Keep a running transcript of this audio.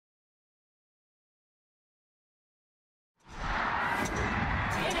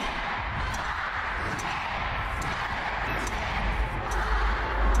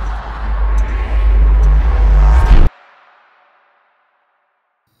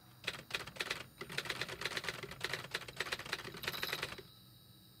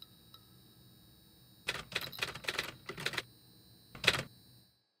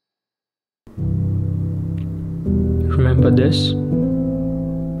this.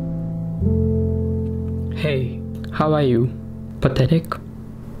 Hey, how are you? Pathetic?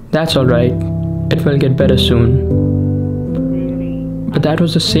 That's alright. It will get better soon. But that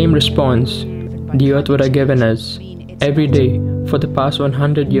was the same response the earth would have given us every day for the past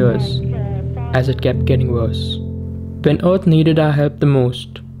 100 years as it kept getting worse. When earth needed our help the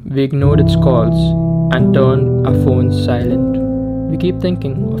most, we ignored its calls and turned our phones silent. We keep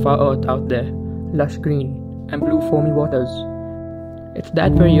thinking of our earth out there, lush green and blue foamy waters. It's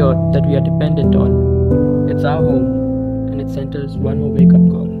that very earth that we are dependent on. It's our home, and it sent us one more wake-up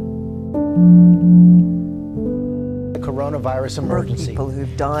call. The coronavirus emergency. People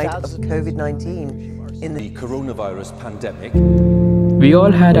who've died of COVID-19 in the coronavirus pandemic. We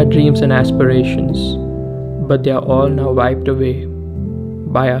all had our dreams and aspirations, but they are all now wiped away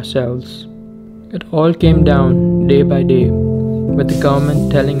by ourselves. It all came down day by day, with the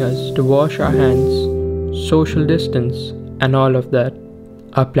government telling us to wash our hands, social distance, and all of that.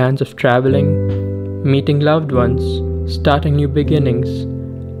 Our plans of traveling, meeting loved ones, starting new beginnings,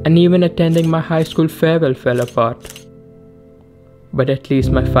 and even attending my high school farewell fell apart. But at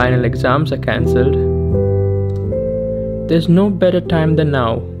least my final exams are cancelled. There's no better time than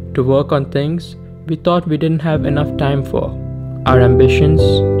now to work on things we thought we didn't have enough time for. Our ambitions,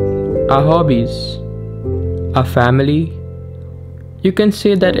 our hobbies, our family. You can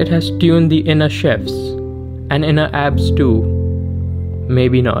say that it has tuned the inner chefs and inner abs too.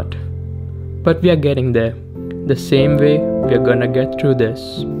 Maybe not. But we are getting there. The same way we are gonna get through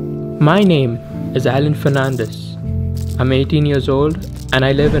this. My name is Allan Fernandes. I'm 18 years old and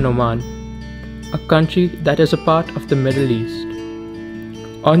I live in Oman, a country that is a part of the Middle East.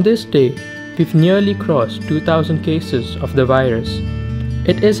 On this day, we've nearly crossed 2,000 cases of the virus.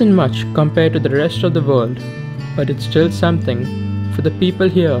 It isn't much compared to the rest of the world, but it's still something for the people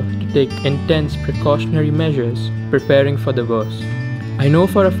here to take intense precautionary measures preparing for the worst. I know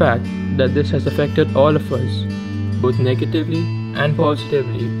for a fact that this has affected all of us, both negatively and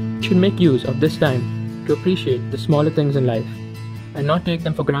positively. We should make use of this time to appreciate the smaller things in life and not take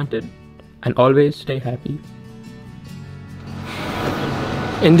them for granted, and always stay happy.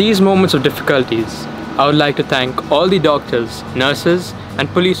 In these moments of difficulties, I would like to thank all the doctors, nurses, and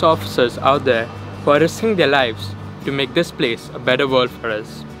police officers out there who are risking their lives to make this place a better world for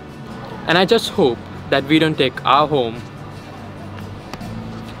us. And I just hope that we don't take our home,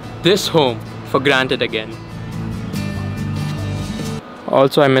 this home, for granted again.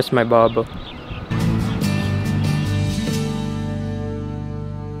 Also, I miss my barber.